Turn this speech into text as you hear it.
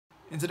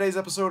In today's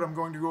episode, I'm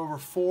going to go over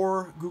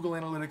 4 Google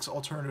Analytics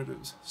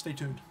alternatives. Stay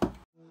tuned.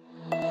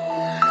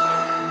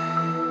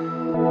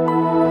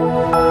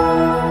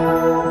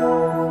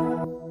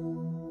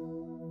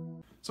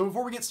 So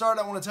before we get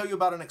started, I want to tell you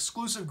about an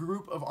exclusive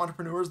group of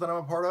entrepreneurs that I'm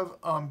a part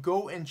of.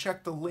 Go and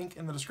check the link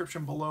in the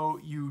description below.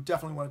 You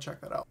definitely want to check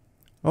that out.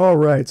 All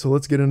right, so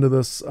let's get into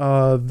this.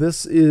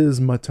 This is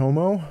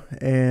Matomo,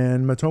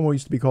 and Matomo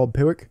used to be called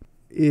Piwik.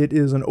 It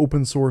is an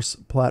open source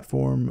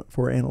platform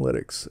for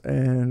analytics,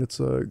 and it's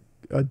a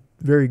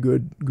very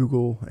good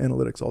Google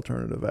Analytics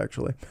alternative,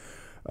 actually.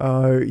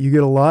 You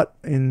get a lot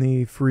in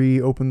the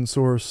free open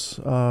source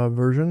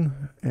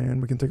version,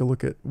 and we can take a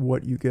look at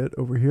what you get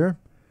over here.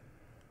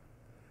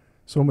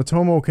 So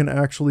Matomo can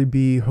actually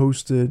be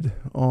hosted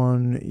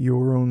on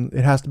your own.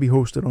 It has to be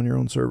hosted on your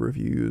own server if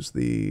you use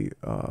the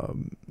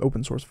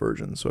open source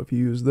version. So if you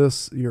use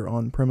this, you're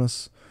on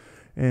premise,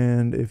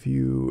 and if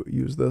you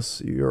use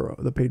this, you're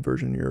the paid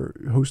version. You're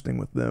hosting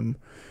with them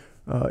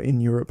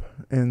in Europe,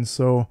 and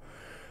so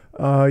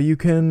you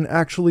can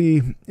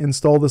actually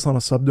install this on a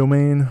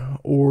subdomain,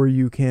 or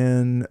you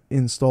can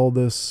install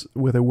this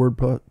with a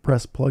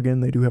WordPress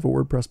plugin. They do have a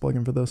WordPress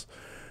plugin for this.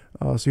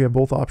 So you have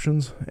both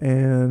options,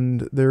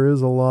 and there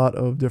is a lot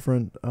of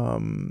different,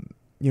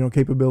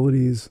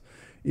 capabilities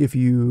if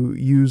you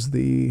use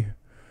the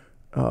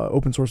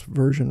open source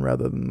version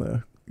rather than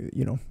the,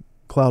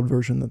 cloud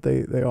version that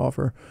they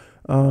offer.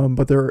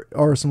 But there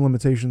are some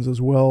limitations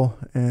as well,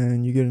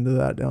 and you get into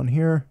that down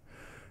here.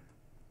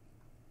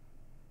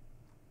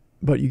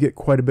 But you get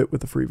quite a bit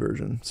with the free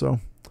version. So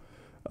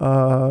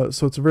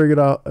it's a very good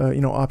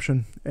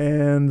option.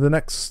 And the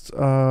next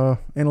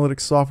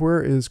analytics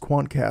software is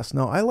Quantcast.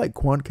 Now I like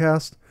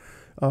Quantcast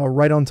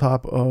right on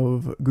top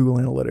of Google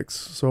Analytics.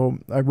 So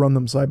I run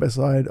them side by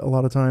side a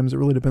lot of times. It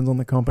really depends on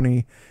the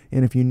company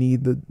and if you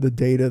need the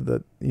data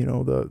that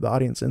the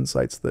audience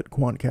insights that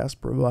Quantcast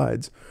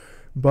provides.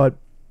 But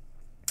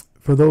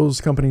for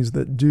those companies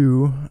that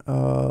do,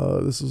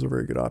 this is a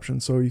very good option.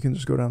 So you can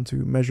just go down to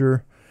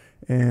Measure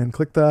and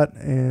click that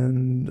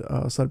and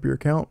set up your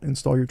account,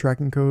 install your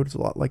tracking code. It's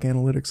a lot like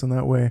Analytics in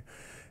that way,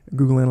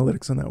 Google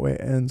Analytics in that way.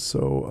 And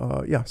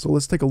so, so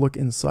let's take a look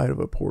inside of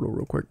a portal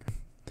real quick.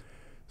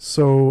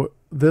 So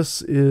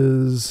this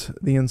is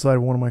the inside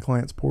of one of my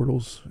clients'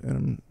 portals, and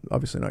I'm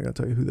obviously not going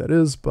to tell you who that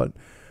is, but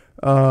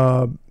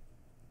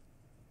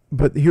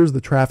here's the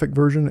traffic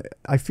version.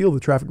 I feel the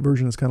traffic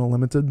version is kind of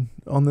limited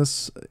on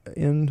this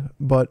end,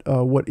 but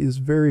what is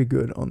very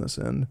good on this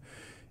end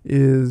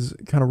is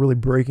kind of really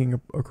breaking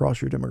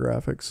across your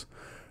demographics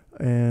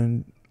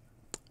and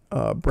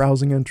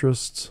browsing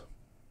interests.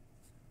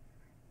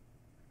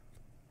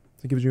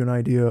 It gives you an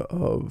idea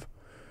of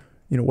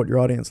what your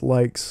audience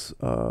likes,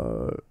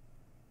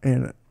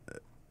 and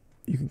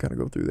you can kind of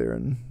go through there,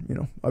 and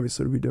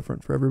obviously it'll be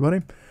different for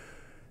everybody.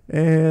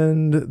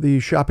 And the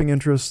shopping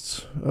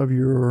interests of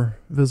your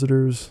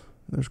visitors,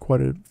 there's quite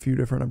a few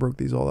different. I broke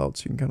these all out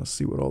so you can kind of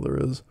see what all there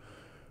is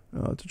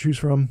to choose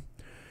from.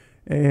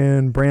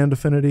 And brand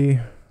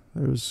affinity,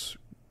 there's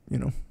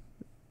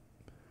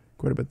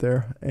quite a bit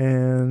there,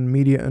 and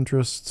media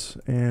interests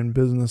and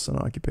business and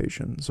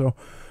occupation. So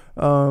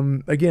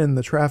again,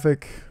 the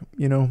traffic,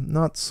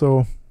 not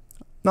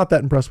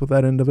that impressed with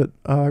that end of it.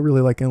 I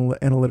really like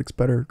analytics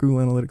better, Google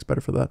Analytics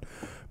better for that.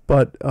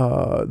 But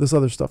this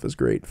other stuff is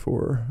great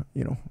for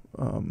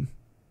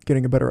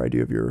getting a better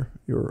idea of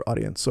your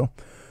audience. So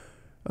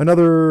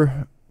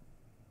another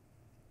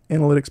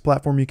analytics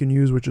platform you can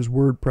use, which is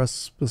WordPress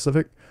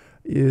specific,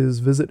 is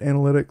Visit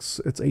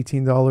Analytics. It's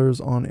 $18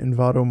 on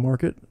Envato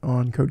Market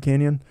on Code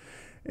Canyon,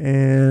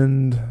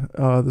 and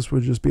this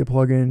would just be a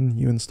plugin.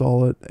 You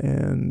install it,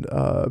 and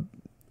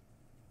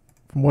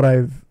from what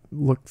I've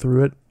looked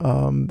through it,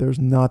 there's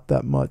not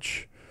that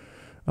much.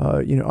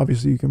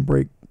 Obviously you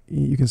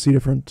can see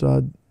different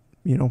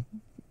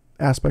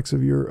aspects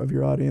of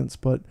your audience,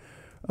 but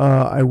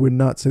I would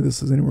not say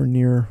this is anywhere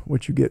near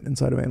what you get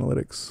inside of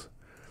Analytics.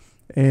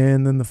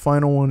 And then the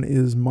final one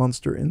is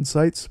Monster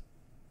Insights.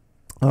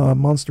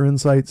 Monster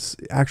Insights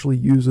actually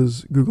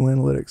uses Google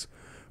Analytics,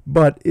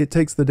 but it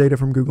takes the data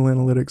from Google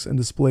Analytics and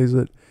displays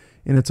it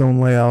in its own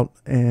layout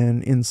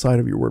and inside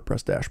of your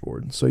WordPress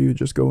dashboard. So you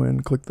just go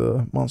in, click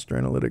the Monster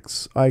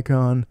Analytics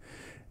icon,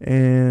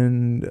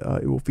 and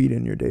it will feed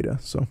in your data.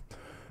 So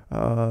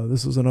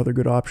this is another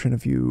good option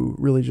if you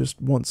really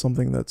just want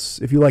something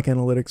if you like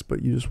analytics,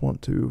 but you just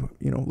want to,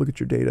 look at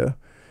your data,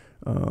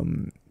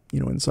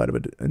 inside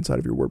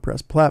of your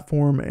WordPress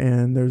platform,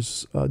 and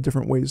there's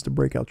different ways to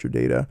break out your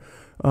data.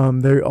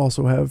 They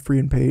also have free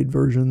and paid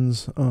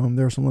versions.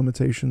 There are some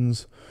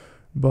limitations,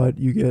 but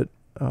you get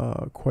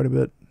quite a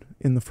bit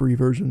in the free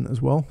version as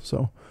well.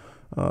 So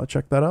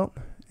check that out,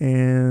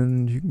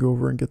 and you can go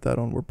over and get that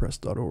on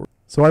WordPress.org.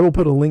 So I will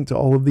put a link to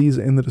all of these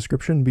in the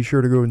description. Be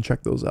sure to go and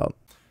check those out.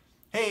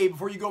 Hey,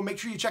 before you go, make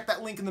sure you check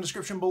that link in the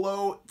description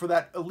below for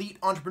that elite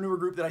entrepreneur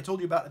group that I told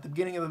you about at the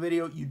beginning of the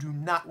video. You do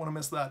not want to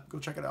miss that. Go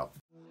check it out.